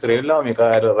lama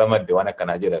meeqaa ramadde waan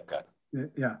akkanaa jedha akkaadha.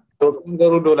 Itoophiyaan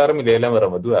garuu doolaara miliyoona lama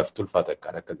ramaduudhaaf tulfaata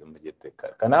akkaadha akka gama jette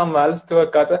akkaadha. Kanaaf maal sitti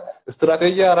fakkaata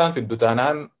istiraateejii haaraan fiddu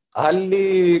taanaan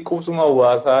haalli qubsuma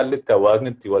hawaasaa haalli itti hawaasni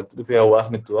itti walitti dhufee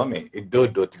hawaasni itti uumame iddoo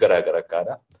iddootti garaagara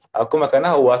akkaadha. Akkuma kana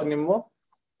hawaasni immoo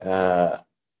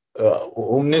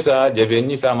humni isaa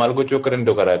jabeenyi isaa maal gochuu akka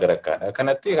danda'u garaagara akkaadha.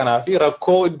 Kanatti kanaaf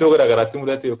rakkoo iddoo garaagaraatti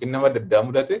mudate yookiin nama adda addaa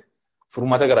mudate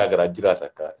furmaata garaagaraa jiraata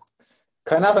akkaadha.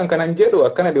 Kanaaf kanan jedhu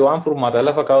akkana waan furmaata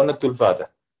lafa kaa'uun natti ulfaata.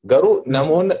 Garuu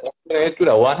namoonni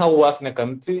jechuudha waan hawaasni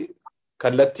akkamitti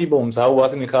kallattii boonsaa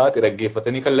hawaasni kaa'ate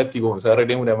dhaggeeffatanii kallattii boonsaa irra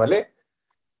deemudha malee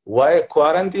waa'ee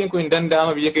kwaarantiin kun hin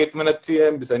danda'ama biyya keetti manatti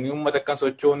hambisanii uummata akkan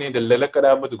sochoonii daldala akka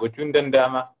dhaabbatu gochuu hin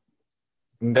danda'ama.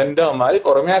 Hin danda'amu maaliif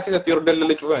Oromiyaa keessatti yeroo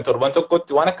daldala cufame torban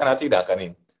tokkotti waan akkanaatiidha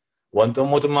kaniin. Wantoota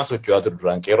mootummaan socho'aa ture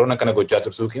duraan qeerroon akkana gochaa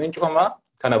ture suuqiin hin cufamaa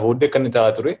kana booddee akka inni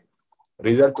ta'aa ture.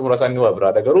 Riizaltii muraasa inni waa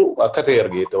biraadha garuu akka ta'e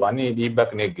argeetta waan dhiibbaa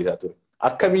akka eeggisaa ture.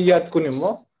 Akka biyyaatti kun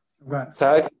immoo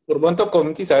sa'aatii torban tokko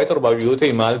miti sa'aatii torbaaf yoo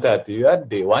ta'e maal taati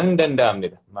yaadde waan hin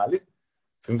danda'amnedha. Maaliif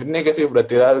Finfinnee keessatti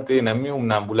fudhattee ilaalte namni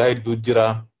humnaan bulaa hedduu jira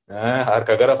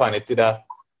harka gara afaanittidha.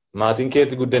 Maatiin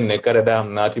keetti guddanne akkadha.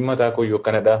 Maatiin mataa koyyoo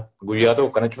akkanadha. Guyyaa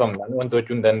tokko kana cufamnaan wanta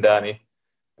gochuu hin danda'ani.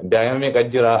 Daa'ima meeqa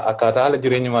jira akkaataa haala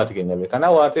jireenya maatii keenya beeku.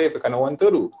 Kana waa ta'eef kana wanta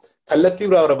godhu kallattii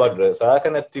biraa barbaadu. Sa'a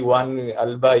kanatti waan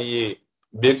albaay'ee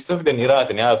beeksisa fidanii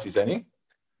raatanii haafsisanii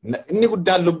inni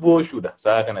guddaan lubbuu oolchuudha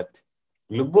sa'a kanatti.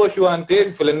 Lubbuu oolchuu waan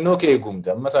ta'eef filannoo kee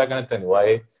eegumta. Amma sa'a kanatti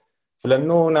waa'ee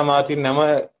filannoo namaatiin nama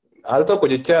al tokko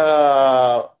jecha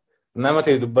nama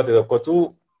ta'e dubbate tokkotu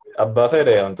abbaa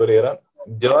fayyada wantoota dheeraa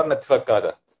jawaan natti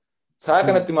fakkaata. Sa'a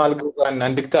kanatti maal gochuudhaan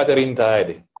nan diktaateriin taa'aa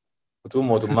jedhe utuu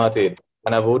mootummaa ta'e.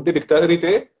 Kana booddee diktaaterii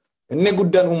ta'e inni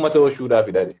guddaan uummata oolchuudhaaf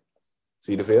hidhate.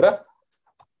 Si dhufeera.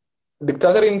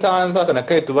 Diktaateriin taa'an isaa sana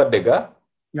akka itti badde egaa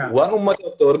waan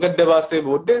uummataaf ta'u erga adda baastee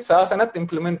booddee sa'a sanatti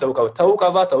implement ta'uu qaba.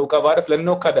 Ta'uu qabaa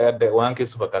filannoo akka waan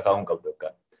keessuuf akka kaa'uun qabdu akka.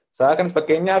 Sa'a kanatti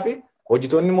fakkeenyaaf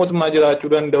hojjetoonni mootummaa jiraachuu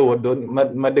danda'u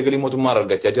madda galii mootummaa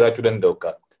argachaa jiraachuu danda'u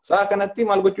akka. Sa'a kanatti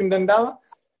maal gochuu hin danda'ama?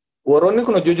 Warroonni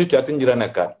kun hojjechaatti hin jiran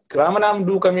akka. Kiraama naam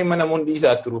duukamee mana namoonni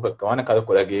dhiisaatti turuuf akka waan akka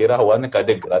tokko dhageera hawaasni akka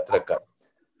deeggaraatti akka.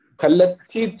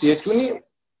 Kallattii jechuun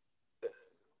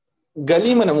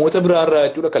galii namoota biraarraa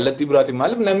jechuudha kallattii biraatiin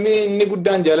maaliif namni inni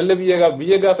guddaan jaalala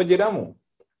biyya gaafa jedhamu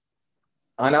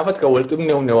anaafat kan wal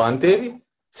xumne humne waan ta'eef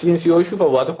siinsiyooshuu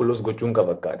fawwaa tokko los gochuun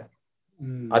qaba akkaadha.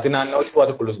 Ati naannoo fawwaa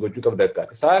tokko los gochuu qabda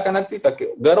akkaadha. Sa'a kanatti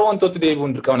gara wantoota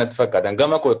deebi'uun dirqama natti fakkaatan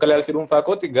gama koo akka ilaalcha dhuunfaa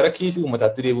kootti gara kiisii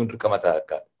uummataatti deebi'uun dirqama ta'a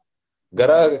akkaadha.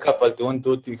 Gara kaffaltii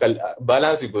wantooti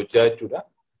baalaansii gochaa jechuudha.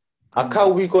 Akka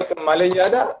hawwii kootti malee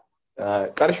yaada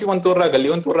qarshii wantoorraa galii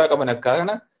wantoorraa qaban akka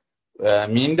kana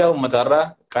miindaa uummatarraa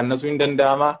qannasuu hin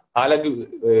danda'ama. Haala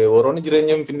warroonni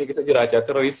jireenya Finfinnee keessa jiraachaa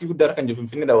turre riiskii guddaa kan jiru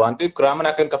Finfinneedha waan ta'eef kiraaman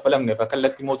akka hin kaffalamneef akka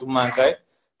kallattii mootummaan kaa'e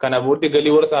kana booddee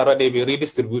galii warra isaarraa deebi'ee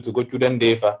riidistribuutu gochuu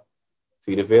dandeessa.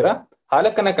 Si dhufeera.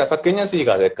 Haala kana akka fakkeenya sii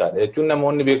kaase akkaadha jechuun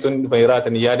namoonni beektonni dhufanii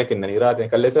raatanii yaada kennanii raatanii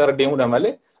kalleessa irra deemuudha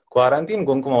malee kwaarantiin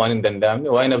gonkumaa waan hin danda'amne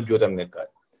waan hin abjootamne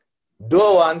akkaadha. Doo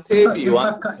waan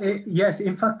ta'eef yes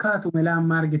in fakkaatu meelaan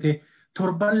margite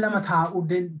torban lama taa'uu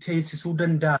teessisuu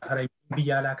danda'a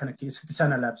biyya alaa kana keessatti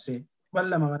sana labsee torban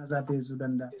lama mana isaa teessisuu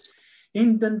danda'a. Hin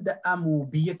danda'amu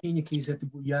biyya keenya keessatti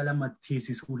guyyaa lama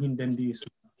teessisuu hin dandeessu.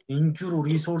 Hin jiru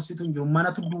riisoorsiitu hin jiru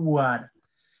manatu duwwaadha.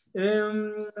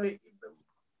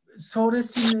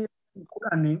 Sooressi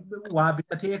kudhan waa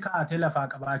bitatee kaatee lafaa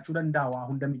qabaachuu danda'a waa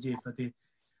hunda mijeeffatee.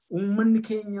 Uummanni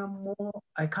keenya immoo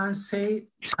I can say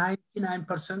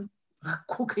 99%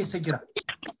 rakkoo keessa jira.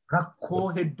 Rakkoo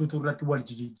hedduutu irratti wal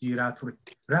jijjiiraa ture.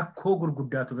 Rakkoo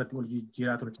gurguddaatu irratti wal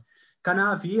jijjiiraa ture.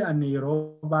 Kanaaf ani yeroo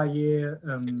baay'ee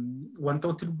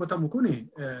wantooti dubbatamu kun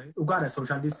dhugaadha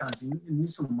social distancing inni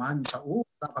sun maal ta'uu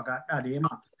fagaadhaa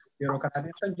deema. Yeroo kana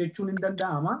deemtan jechuun hin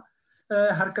danda'ama.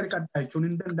 Harka dhiqadhaa jechuun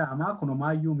hin danda'ama.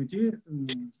 Kunumaayyuu miti.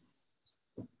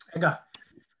 Egaa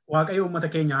Waaqayyo uummata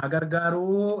keenya gargaaru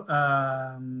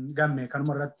gamme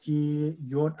kanuma irratti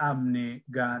yoo dhaabne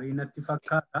gaarii natti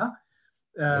fakkaata.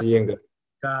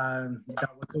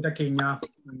 Daawwattoota keenya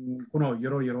kunoo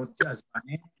yeroo yerootti as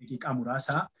baanee daqiiqaa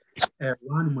muraasa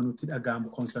waanuma nutti dhaga'amu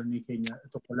konsernii keenya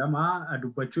tokko lama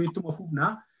dubbachuu ittuma fufna.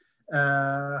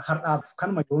 Har'aaf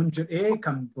kanuma yoon jedhee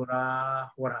kan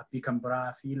biraa waraabbii kan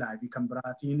biraa fi laayivii kan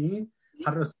biraatiin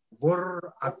har'as bor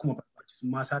akkuma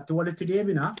barbaachisummaa isaatti walitti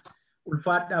deebina.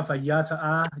 Ulfaadhaa fayyaa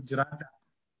ta'aa jiraadha.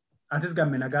 Atis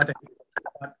gamme nagaa ta'e.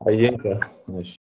 Hayyeenka.